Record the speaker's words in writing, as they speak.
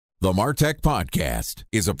The MarTech Podcast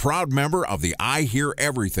is a proud member of the I Hear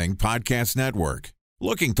Everything Podcast Network.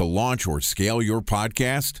 Looking to launch or scale your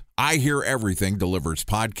podcast? I Hear Everything delivers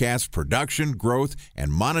podcast production, growth,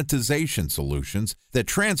 and monetization solutions that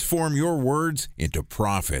transform your words into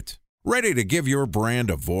profit. Ready to give your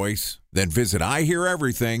brand a voice? Then visit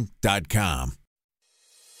iheareverything.com.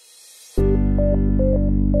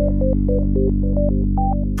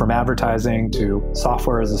 From advertising to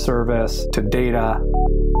software as a service to data.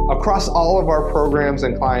 Across all of our programs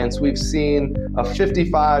and clients, we've seen a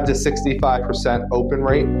 55 to 65% open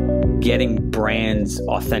rate. Getting brands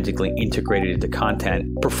authentically integrated into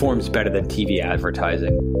content performs better than TV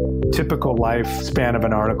advertising. Typical lifespan of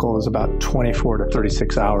an article is about 24 to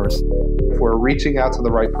 36 hours. If we're reaching out to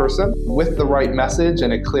the right person with the right message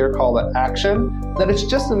and a clear call to action, then it's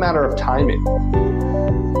just a matter of timing.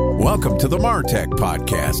 Welcome to the MarTech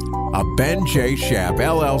Podcast, a Ben J. Schaap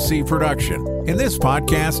LLC production. In this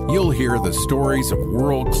podcast, you'll hear the stories of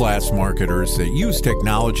world-class marketers that use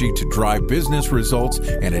technology to drive business results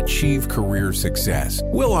and achieve career success.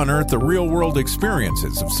 We'll unearth the real-world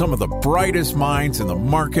experiences of some of the brightest minds in the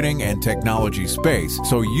marketing and technology space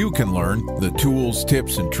so you can learn the tools,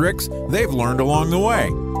 tips, and tricks they've learned along the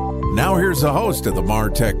way. Now here's the host of the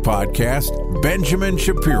MarTech Podcast, Benjamin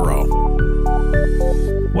Shapiro.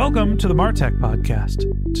 Welcome to the MarTech Podcast.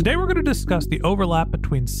 Today we're going to discuss the overlap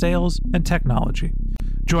between sales and technology.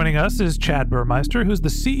 Joining us is Chad Burmeister, who's the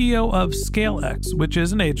CEO of ScaleX, which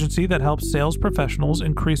is an agency that helps sales professionals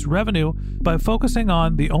increase revenue by focusing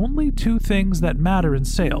on the only two things that matter in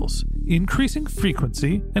sales: increasing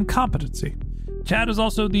frequency and competency. Chad is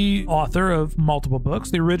also the author of multiple books,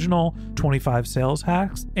 the original 25 Sales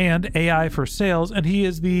Hacks and AI for Sales, and he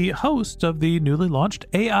is the host of the newly launched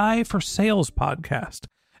AI for Sales podcast.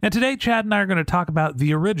 And today, Chad and I are going to talk about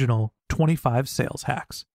the original 25 Sales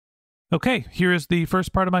Hacks. Okay, here is the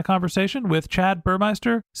first part of my conversation with Chad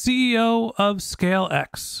Burmeister, CEO of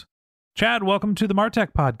ScaleX. Chad, welcome to the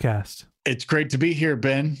MarTech Podcast. It's great to be here,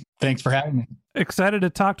 Ben. Thanks for having me. Excited to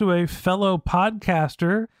talk to a fellow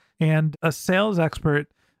podcaster and a sales expert.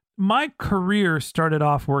 My career started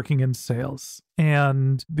off working in sales,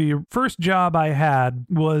 and the first job I had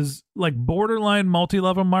was like borderline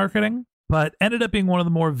multi-level marketing, but ended up being one of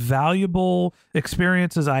the more valuable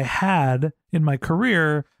experiences I had in my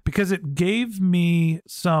career because it gave me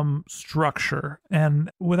some structure. And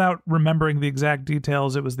without remembering the exact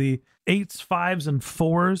details, it was the 8s, 5s, and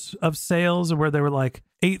 4s of sales, where they were like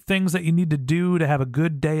 8 things that you need to do to have a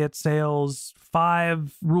good day at sales,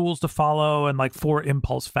 5 rules to follow, and like 4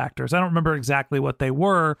 impulse factors. I don't remember exactly what they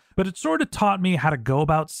were, but it sort of taught me how to go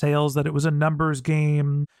about sales, that it was a numbers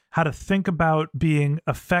game, how to think about being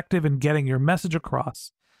effective in getting your message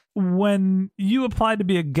across. When you applied to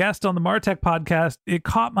be a guest on the MarTech Podcast, it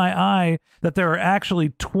caught my eye that there are actually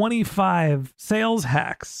 25 sales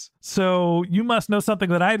hacks. So you must know something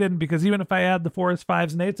that I didn't, because even if I add the 4s,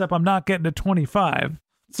 5s, and 8s up, I'm not getting to 25.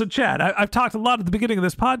 So Chad, I've talked a lot at the beginning of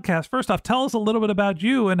this podcast. First off, tell us a little bit about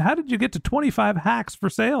you and how did you get to 25 hacks for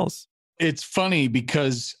sales? It's funny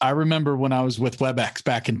because I remember when I was with WebEx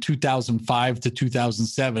back in 2005 to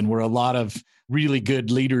 2007, where a lot of really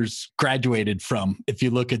good leaders graduated from. If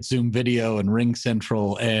you look at Zoom Video and Ring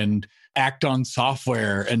Central and Act-On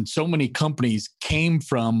Software, and so many companies came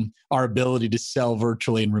from our ability to sell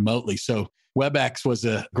virtually and remotely. So WebEx was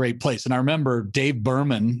a great place. And I remember Dave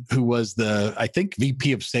Berman, who was I think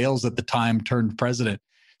VP of sales at the time turned president,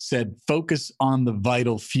 said, focus on the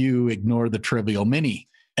vital few, ignore the trivial many.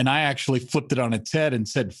 And I actually flipped it on its head and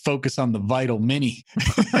said, focus on the vital many,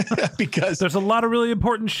 because there's a lot of really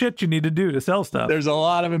important shit you need to do to sell stuff. There's a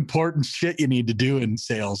lot of important shit you need to do in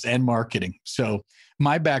sales and marketing. So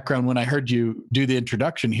my background, when I heard you do the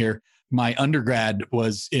introduction here, my undergrad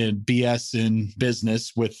was in BS in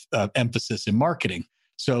business with emphasis in marketing.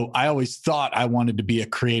 So I always thought I wanted to be a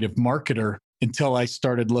creative marketer until I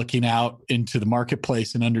started looking out into the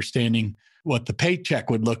marketplace and understanding what the paycheck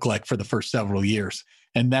would look like for the first several years.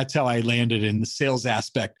 And that's how I landed in the sales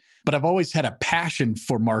aspect. But I've always had a passion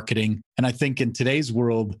for marketing. And I think in today's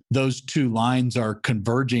world, those two lines are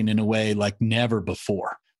converging in a way like never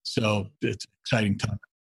before. So it's an exciting time.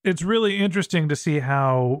 It's really interesting to see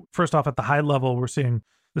how, first off, at the high level, we're seeing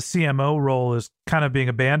the CMO role is kind of being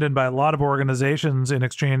abandoned by a lot of organizations in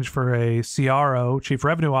exchange for a CRO, Chief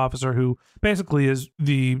Revenue Officer, who basically is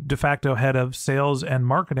the de facto head of sales and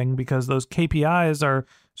marketing, because those KPIs are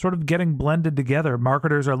sort of getting blended together.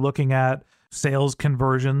 Marketers are looking at sales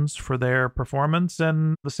conversions for their performance,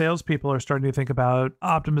 and the salespeople are starting to think about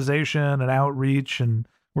optimization and outreach, and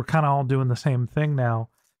we're kind of all doing the same thing now.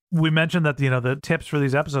 We mentioned that, the tips for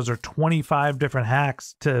these episodes are 25 different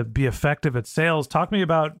hacks to be effective at sales. Talk to me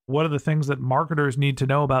about what are the things that marketers need to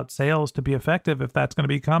know about sales to be effective if that's going to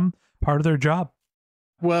become part of their job.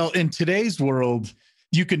 Well, in today's world,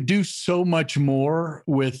 you can do so much more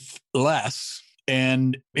with less.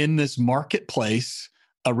 And in this marketplace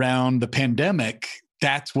around the pandemic,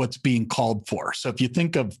 that's what's being called for. So if you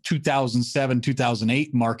think of 2007,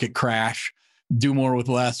 2008 market crash, do more with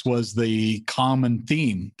less was the common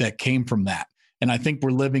theme that came from that. And I think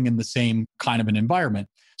we're living in the same kind of an environment.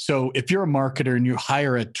 So if you're a marketer and you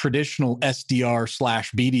hire a traditional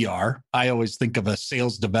SDR/BDR, I always think of a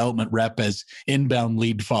sales development rep as inbound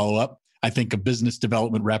lead follow-up. I think a business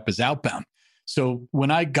development rep as outbound. So when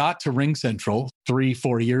I got to RingCentral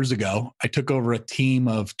 3-4 years ago, I took over a team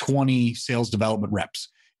of 20 sales development reps.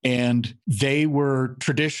 And they were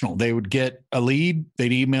traditional. They would get a lead,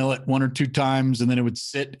 they'd email it 1 or 2 times, and then it would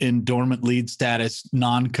sit in dormant lead status,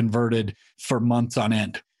 non-converted for months on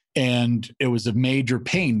end. And it was a major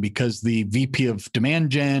pain because the VP of demand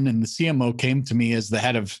gen and the CMO came to me as the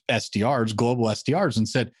head of SDRs, global SDRs, and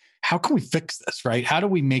said, how can we fix this, right? How do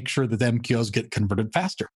we make sure that the MQLs get converted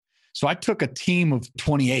faster? So I took a team of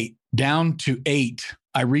 28 down to 8.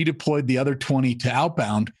 I redeployed the other 20 to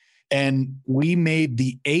outbound. And we made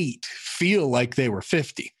the 8 feel like they were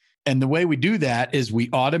 50. And the way we do that is we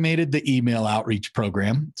automated the email outreach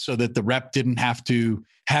program so that the rep didn't have to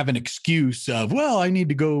have an excuse of, well, I need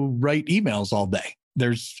to go write emails all day.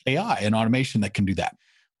 There's AI and automation that can do that.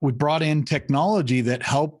 We brought in technology that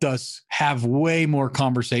helped us have way more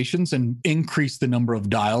conversations and increase the number of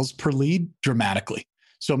dials per lead dramatically.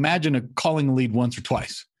 So imagine calling a lead once or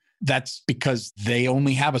twice. That's because they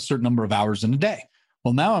only have a certain number of hours in a day.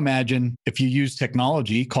 Well, now imagine if you use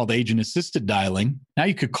technology called agent-assisted dialing, now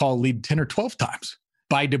you could call a lead 10 or 12 times.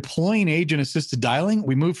 By deploying agent-assisted dialing,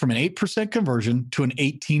 we moved from an 8% conversion to an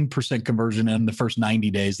 18% conversion in the first 90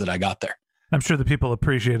 days that I got there. I'm sure the people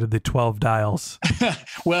appreciated the 12 dials.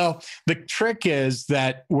 Well, the trick is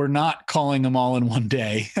that we're not calling them all in one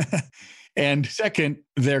day. And second,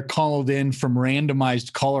 they're called in from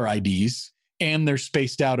randomized caller IDs, and they're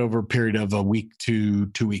spaced out over a period of a week to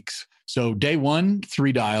 2 weeks. So day 1,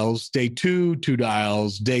 3 dials, day 2, 2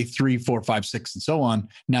 dials, day 3, 4, 5, 6, and so on.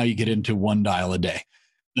 Now you get into 1 dial a day.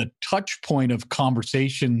 The touch point of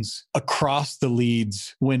conversations across the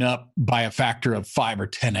leads went up by a factor of 5 or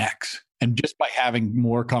 10x. And just by having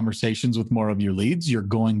more conversations with more of your leads, you're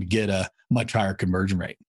going to get a much higher conversion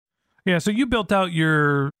rate. Yeah, so you built out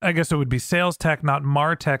your, I guess it would be sales tech, not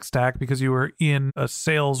MarTech stack, because you were in a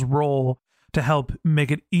sales role to help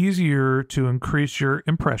make it easier to increase your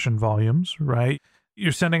impression volumes, right?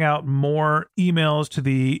 You're sending out more emails to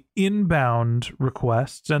the inbound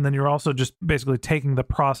requests, and then you're also just basically taking the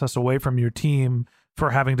process away from your team for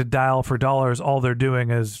having to dial for dollars. All they're doing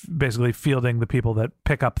is basically fielding the people that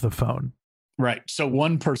pick up the phone. Right. So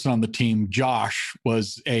one person on the team, Josh,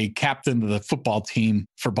 was a captain of the football team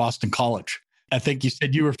for Boston College. I think you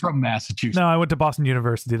said you were from Massachusetts. No, I went to Boston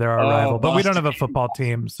University. They're our rival, but we don't have a football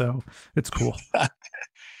team, so it's cool.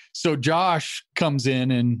 So Josh comes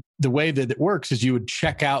in, and the way that it works is you would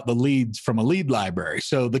check out the leads from a lead library.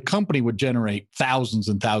 So the company would generate thousands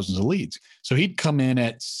and thousands of leads. So he'd come in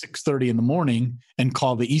at 6:30 in the morning and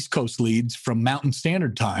call the East Coast leads from Mountain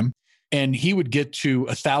Standard Time, and he would get to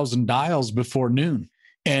 1,000 dials before noon.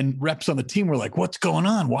 And reps on the team were like, what's going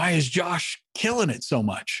on? Why is Josh killing it so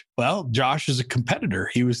much? Well, Josh is a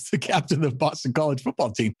competitor. He was the captain of the Boston College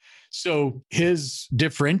football team. So his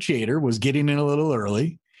differentiator was getting in a little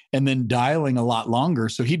early and then dialing a lot longer.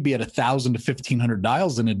 So he'd be at 1,000 to 1,500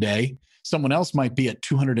 dials in a day. Someone else might be at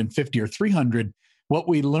 250 or 300. What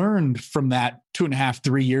we learned from that 2.5,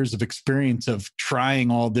 3 years of experience of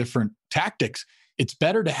trying all different tactics, it's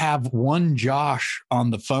better to have one Josh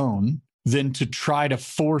on the phone than to try to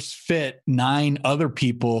force fit 9 other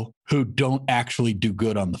people who don't actually do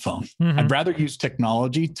good on the phone. Mm-hmm. I'd rather use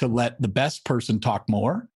technology to let the best person talk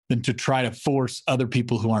more than to try to force other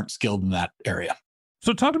people who aren't skilled in that area.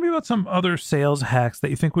 So talk to me about some other sales hacks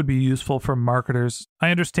that you think would be useful for marketers.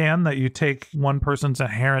 I understand that you take one person's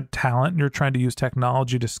inherent talent and you're trying to use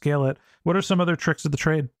technology to scale it. What are some other tricks of the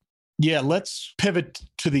trade? Yeah, let's pivot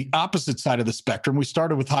to the opposite side of the spectrum. We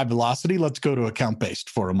started with high velocity. Let's go to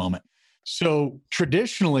account-based for a moment. So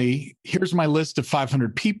traditionally, here's my list of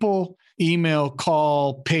 500 people, email,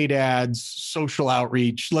 call, paid ads, social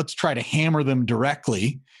outreach. Let's try to hammer them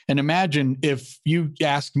directly. And imagine if you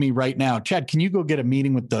ask me right now, Chad, can you go get a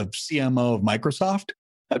meeting with the CMO of Microsoft?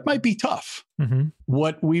 That might be tough. Mm-hmm.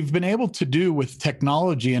 What we've been able to do with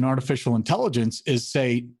technology and artificial intelligence is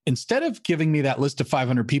say, instead of giving me that list of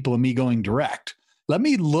 500 people and me going direct, let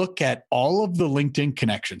me look at all of the LinkedIn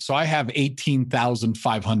connections. So I have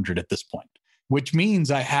 18,500 at this point, which means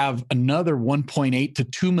I have another 1.8 to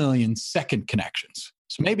 2 million second connections.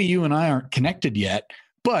 So maybe you and I aren't connected yet,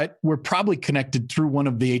 but we're probably connected through one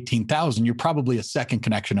of the 18,000. You're probably a second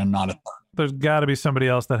connection and not a third. There's got to be somebody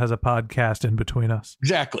else that has a podcast in between us.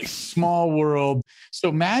 Exactly. Small world. So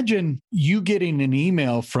imagine you getting an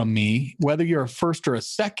email from me, whether you're a first or a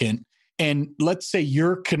second, and let's say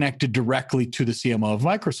you're connected directly to the CMO of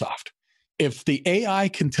Microsoft. If the AI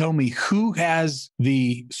can tell me who has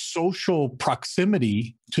the social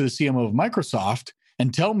proximity to the CMO of Microsoft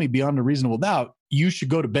and tell me beyond a reasonable doubt, you should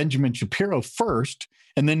go to Benjamin Shapiro first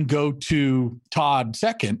and then go to Todd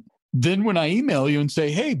second. Then when I email you and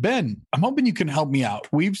say, hey, Ben, I'm hoping you can help me out.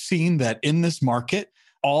 We've seen that in this market,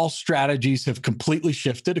 all strategies have completely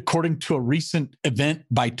shifted. According to a recent event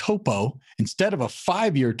by Topo, instead of a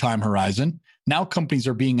 5-year time horizon, now companies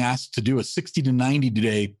are being asked to do a 60 to 90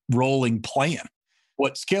 day rolling plan.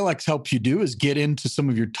 What ScaleX helps you do is get into some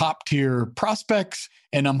of your top tier prospects.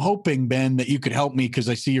 And I'm hoping, Ben, that you could help me because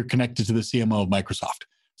I see you're connected to the CMO of Microsoft.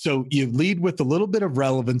 So you lead with a little bit of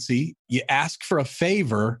relevancy, you ask for a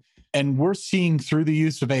favor, and we're seeing through the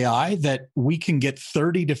use of AI that we can get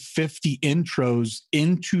 30 to 50 intros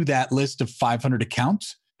into that list of 500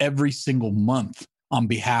 accounts every single month on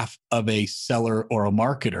behalf of a seller or a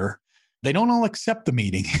marketer. They don't all accept the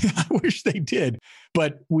meeting. I wish they did.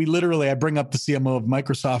 But I bring up the CMO of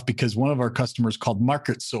Microsoft because one of our customers called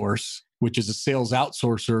MarketSource, which is a sales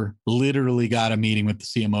outsourcer, literally got a meeting with the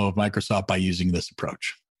CMO of Microsoft by using this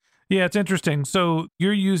approach. Yeah, it's interesting. So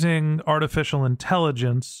you're using artificial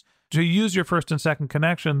intelligence to use your first and second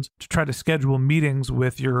connections to try to schedule meetings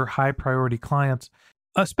with your high priority clients.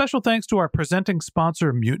 A special thanks to our presenting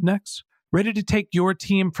sponsor, Mutinex. Ready to take your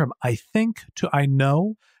team from I think to I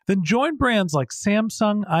know? Then join brands like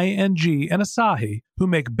Samsung, ING, and Asahi who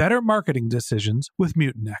make better marketing decisions with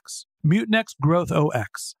Mutinex. Mutinex Growth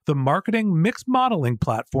OX, the marketing mix modeling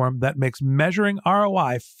platform that makes measuring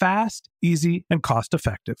ROI fast, easy, and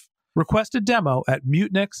cost-effective. Request a demo at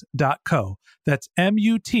mutinex.co. That's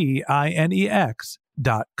MUTINEX.co.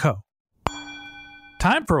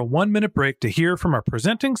 Time for a 1-minute break to hear from our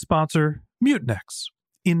presenting sponsor, Mutinex.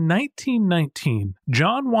 In 1919,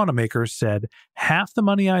 John Wanamaker said, "Half the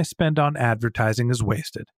money I spend on advertising is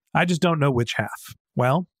wasted. I just don't know which half."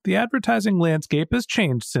 Well, the advertising landscape has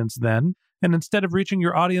changed since then, and instead of reaching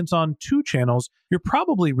your audience on 2 channels, you're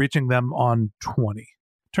probably reaching them on 20.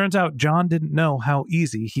 Turns out John didn't know how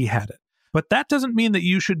easy he had it. But that doesn't mean that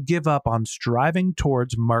you should give up on striving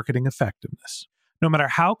towards marketing effectiveness. No matter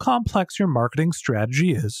how complex your marketing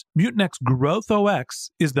strategy is, Mutinex Growth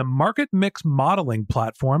OX is the market mix modeling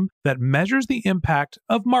platform that measures the impact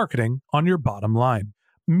of marketing on your bottom line.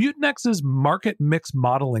 Mutinex's market mix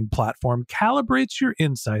modeling platform calibrates your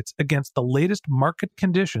insights against the latest market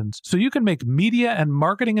conditions so you can make media and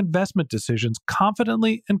marketing investment decisions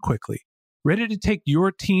confidently and quickly. Ready to take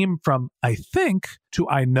your team from I think to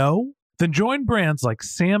I know? Then join brands like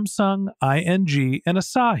Samsung, ING, and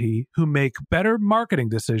Asahi who make better marketing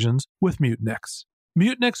decisions with Mutinex.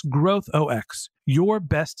 Mutinex Growth OX. Your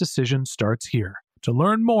best decision starts here. To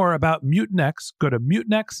learn more about Mutinex, go to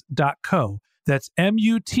mutinex.co. That's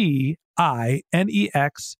MUTINEX.co.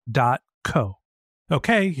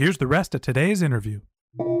 Okay, here's the rest of today's interview.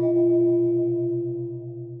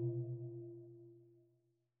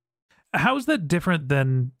 How is that different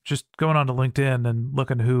than just going onto LinkedIn and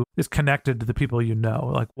looking who is connected to the people you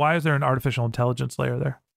know? Like, why is there an artificial intelligence layer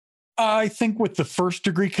there? I think with the first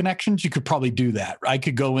degree connections, you could probably do that. I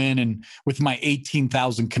could go in and with my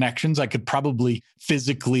 18,000 connections, I could probably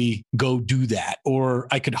physically go do that. Or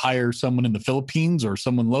I could hire someone in the Philippines or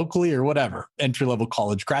someone locally or whatever, entry-level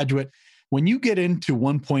college graduate. When you get into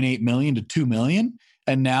 1.8 million to 2 million,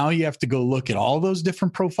 and now you have to go look at all those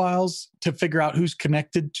different profiles to figure out who's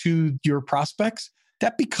connected to your prospects,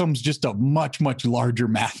 that becomes just a much, much larger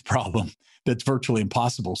math problem that's virtually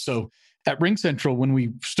impossible. So at RingCentral, when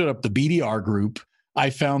we stood up the BDR group, I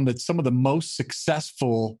found that some of the most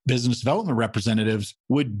successful business development representatives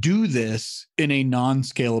would do this in a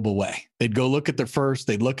non-scalable way. They'd go look at their first,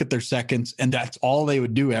 they'd look at their seconds, and that's all they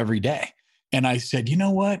would do every day. And I said, you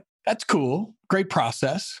know what? That's cool. Great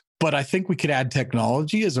process. But I think we could add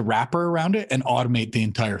technology as a wrapper around it and automate the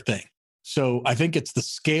entire thing. So I think it's the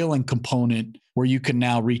scaling component where you can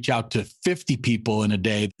now reach out to 50 people in a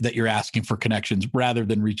day that you're asking for connections rather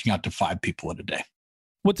than reaching out to 5 people in a day.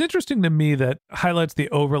 What's interesting to me that highlights the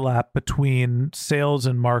overlap between sales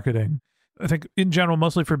and marketing, I think in general,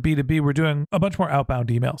 mostly for B2B, we're doing a bunch more outbound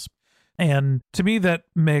emails. And to me, that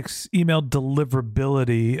makes email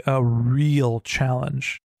deliverability a real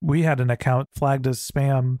challenge. We had an account flagged as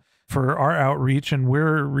spam for our outreach, and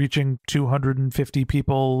we're reaching 250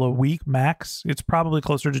 people a week max. It's probably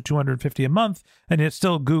closer to 250 a month. And yet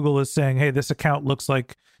still Google is saying, hey, this account looks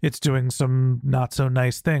like it's doing some not so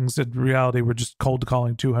nice things. In reality, we're just cold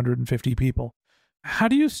calling 250 people. How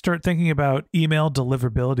do you start thinking about email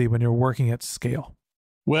deliverability when you're working at scale?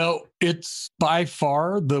 Well, it's by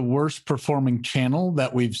far the worst performing channel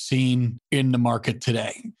that we've seen in the market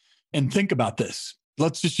today. And think about this.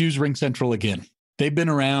 Let's just use RingCentral again. They've been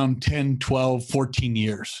around 10, 12, 14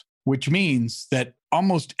 years, which means that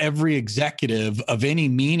almost every executive of any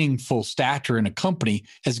meaningful stature in a company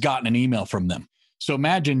has gotten an email from them. So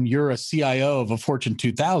imagine you're a CIO of a Fortune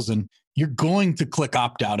 2000, you're going to click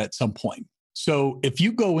opt out at some point. So if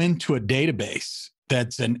you go into a database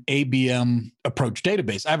that's an ABM approach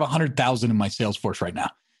database, I have 100,000 in my Salesforce right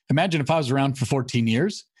now. Imagine if I was around for 14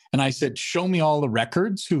 years and I said, show me all the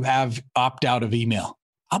records who have opt out of email.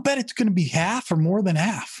 I'll bet it's going to be half or more than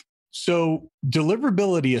half. So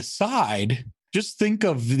deliverability aside, just think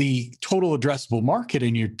of the total addressable market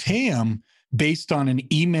in your TAM based on an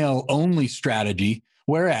email only strategy.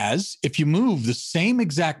 Whereas if you move the same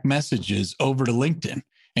exact messages over to LinkedIn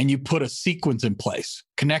and you put a sequence in place,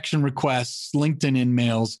 connection requests, LinkedIn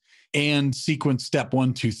InMails, and sequence step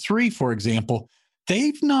 1, 2, 3, for example,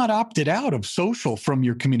 they've not opted out of social from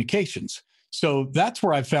your communications. So that's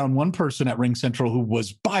where I found one person at RingCentral who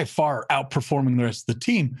was by far outperforming the rest of the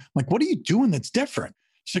team. I'm like, what are you doing that's different?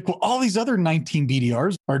 She's like, well, all these other 19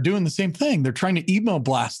 BDRs are doing the same thing. They're trying to email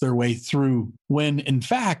blast their way through when, in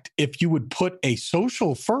fact, if you would put a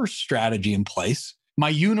social first strategy in place, my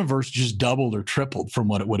universe just doubled or tripled from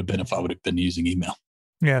what it would have been if I would have been using email.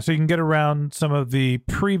 Yeah, so you can get around some of the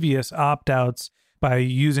previous opt-outs by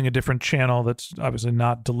using a different channel that's obviously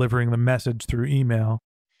not delivering the message through email.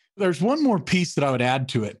 There's one more piece that I would add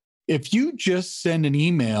to it. If you just send an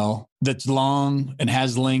email that's long and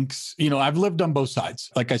has links, I've lived on both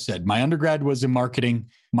sides. Like I said, my undergrad was in marketing.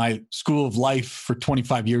 My school of life for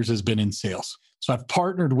 25 years has been in sales. So I've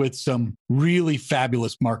partnered with some really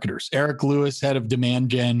fabulous marketers. Eric Lewis, head of demand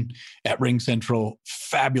gen at RingCentral,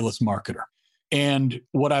 fabulous marketer. And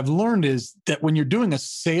what I've learned is that when you're doing a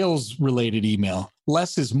sales related email,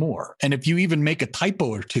 less is more. And if you even make a typo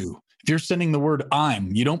or two, if you're sending the word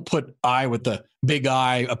I'm, you don't put I with the big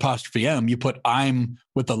I apostrophe M, you put I'm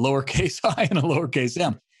with a lowercase I and a lowercase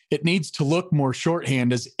m. It needs to look more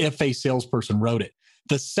shorthand as if a salesperson wrote it.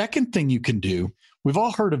 The second thing you can do, we've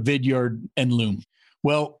all heard of Vidyard and Loom.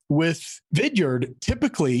 Well, with Vidyard,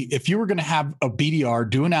 typically, if you were going to have a BDR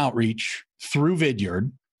do an outreach through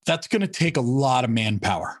Vidyard, that's going to take a lot of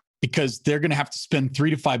manpower because they're going to have to spend 3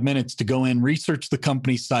 to 5 minutes to go in, research the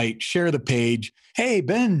company site, share the page. Hey,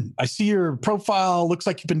 Ben, I see your profile. Looks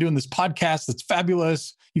like you've been doing this podcast. That's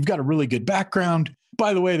fabulous. You've got a really good background.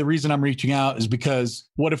 By the way, the reason I'm reaching out is because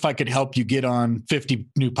what if I could help you get on 50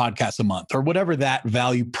 new podcasts a month or whatever that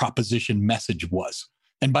value proposition message was.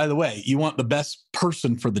 And by the way, you want the best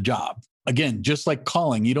person for the job. Again, just like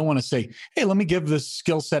calling, you don't want to say, hey, let me give this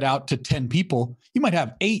skill set out to 10 people. You might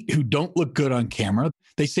have 8 who don't look good on camera.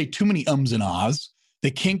 They say too many ums and ahs.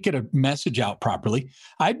 They can't get a message out properly.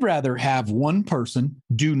 I'd rather have one person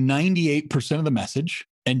do 98% of the message.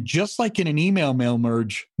 And just like in an email mail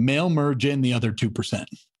merge in the other 2%.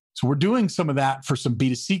 So we're doing some of that for some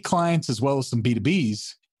B2C clients as well as some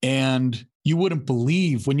B2Bs. And you wouldn't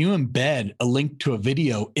believe when you embed a link to a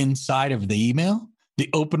video inside of the email, the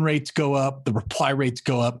open rates go up, the reply rates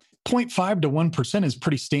go up. 0.5 to 1% is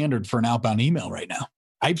pretty standard for an outbound email right now.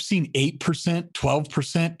 I've seen 8%,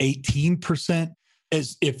 12%, 18%.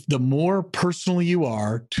 As if the more personal you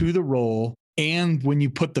are to the role, and when you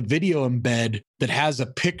put the video embed that has a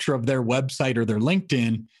picture of their website or their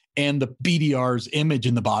LinkedIn and the BDR's image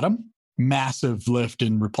in the bottom, massive lift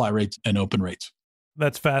in reply rates and open rates.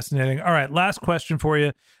 That's fascinating. All right, last question for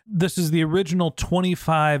you. This is the original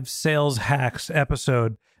 25 sales hacks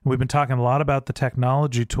episode. We've been talking a lot about the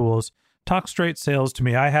technology tools. Talk straight sales to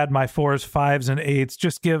me. I had my 4s, 5s, and 8s.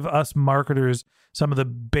 Just give us marketers some of the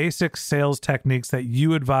basic sales techniques that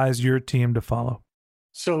you advise your team to follow.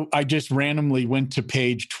 So I just randomly went to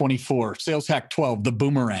page 24, sales hack 12, the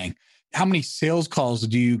boomerang. How many sales calls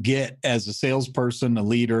do you get as a salesperson, a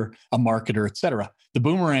leader, a marketer, et cetera? The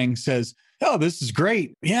boomerang says, oh, this is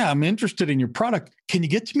great. Yeah, I'm interested in your product. Can you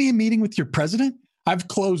get to me a meeting with your president? I've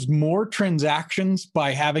closed more transactions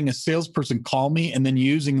by having a salesperson call me and then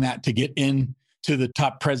using that to get in to the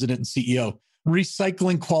top president and CEO.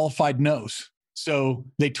 Recycling qualified no's. So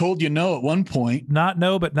they told you no at one point. Not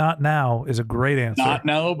no, but not now is a great answer. Not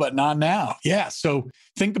no, but not now. Yeah. So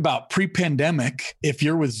think about pre-pandemic, if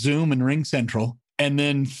you're with Zoom and RingCentral And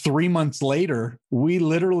then 3 months later, we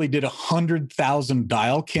literally did 100,000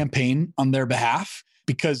 dial campaign on their behalf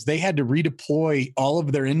because they had to redeploy all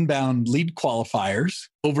of their inbound lead qualifiers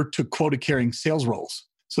over to quota-carrying sales roles.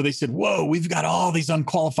 So they said, whoa, we've got all these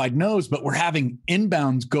unqualified no's, but we're having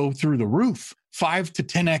inbounds go through the roof, 5 to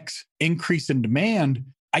 10x increase in demand.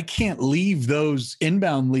 I can't leave those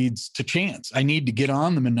inbound leads to chance. I need to get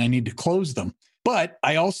on them and I need to close them. But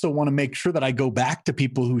I also want to make sure that I go back to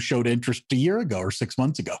people who showed interest a year ago or 6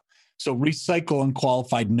 months ago. So recycle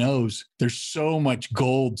unqualified no's. There's so much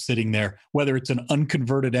gold sitting there, whether it's an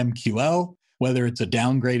unconverted MQL, whether it's a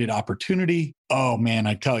downgraded opportunity. Oh man,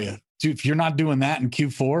 I tell you, dude, if you're not doing that in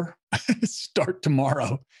Q4, start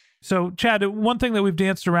tomorrow. So Chad, one thing that we've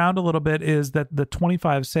danced around a little bit is that the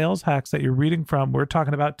 25 sales hacks that you're reading from, we're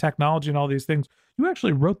talking about technology and all these things. You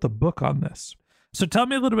actually wrote the book on this. So tell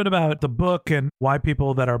me a little bit about the book and why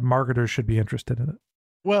people that are marketers should be interested in it.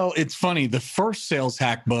 Well, it's funny. The first sales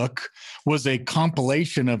hack book was a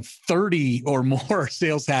compilation of 30 or more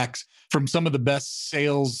sales hacks from some of the best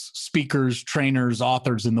sales speakers, trainers,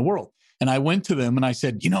 authors in the world. And I went to them and I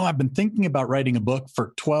said, I've been thinking about writing a book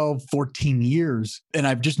for 12, 14 years, and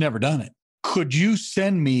I've just never done it. Could you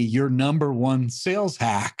send me your number one sales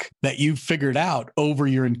hack that you figured out over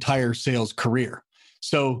your entire sales career?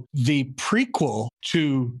 So the prequel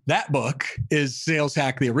to that book is Sales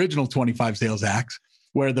Hack, the original 25 sales hacks,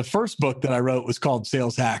 where the first book that I wrote was called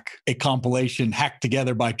Sales Hack, a compilation hacked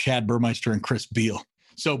together by Chad Burmeister and Chris Beal.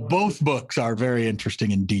 So both books are very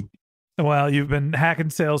interesting and deep. Well, you've been hacking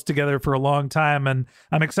sales together for a long time, and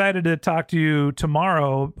I'm excited to talk to you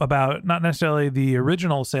tomorrow about not necessarily the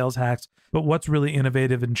original sales hacks, but what's really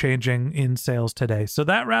innovative and changing in sales today. So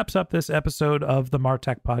that wraps up this episode of the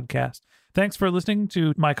MarTech Podcast. Thanks for listening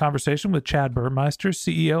to my conversation with Chad Burmeister,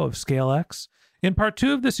 CEO of ScaleX. In part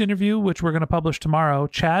 2 of this interview, which we're going to publish tomorrow,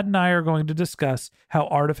 Chad and I are going to discuss how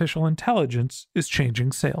artificial intelligence is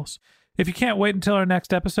changing sales. If you can't wait until our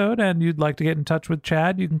next episode and you'd like to get in touch with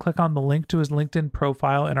Chad, you can click on the link to his LinkedIn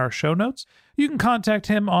profile in our show notes. You can contact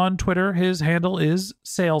him on Twitter. His handle is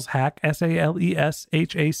SalesHack,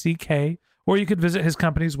 SalesHack, or you could visit his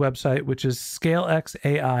company's website, which is ScaleX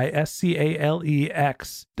AI, ScaleX.ai.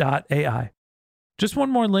 Just one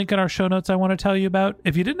more link in our show notes I want to tell you about.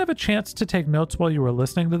 If you didn't have a chance to take notes while you were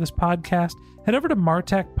listening to this podcast, head over to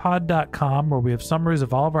martechpod.com where we have summaries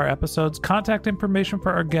of all of our episodes, contact information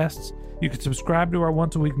for our guests. You can subscribe to our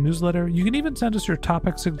once-a-week newsletter. You can even send us your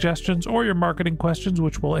topic suggestions or your marketing questions,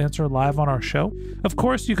 which we'll answer live on our show. Of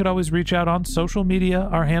course, you could always reach out on social media.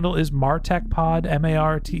 Our handle is MarTechPod,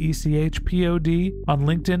 MarTechPod, on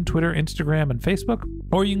LinkedIn, Twitter, Instagram, and Facebook.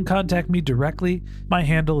 Or you can contact me directly. My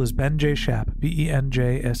handle is Ben J. Shap,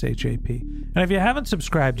 BenJShap. And if you haven't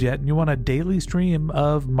subscribed yet and you want a daily stream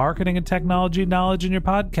of marketing and technology knowledge in your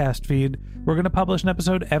podcast feed, we're going to publish an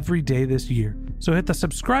episode every day this year. So hit the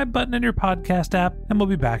subscribe button in your podcast app, and we'll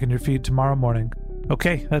be back in your feed tomorrow morning.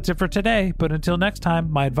 Okay, that's it for today, but until next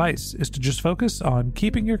time, my advice is to just focus on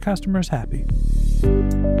keeping your customers happy.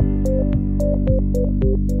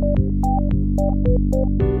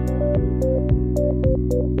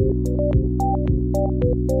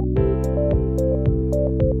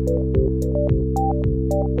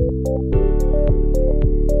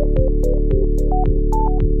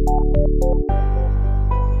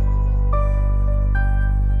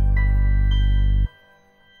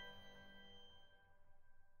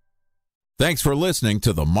 Thanks for listening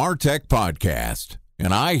to the MarTech Podcast,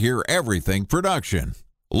 an I Hear Everything production.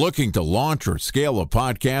 Looking to launch or scale a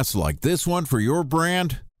podcast like this one for your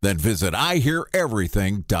brand? Then visit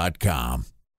iheareverything.com.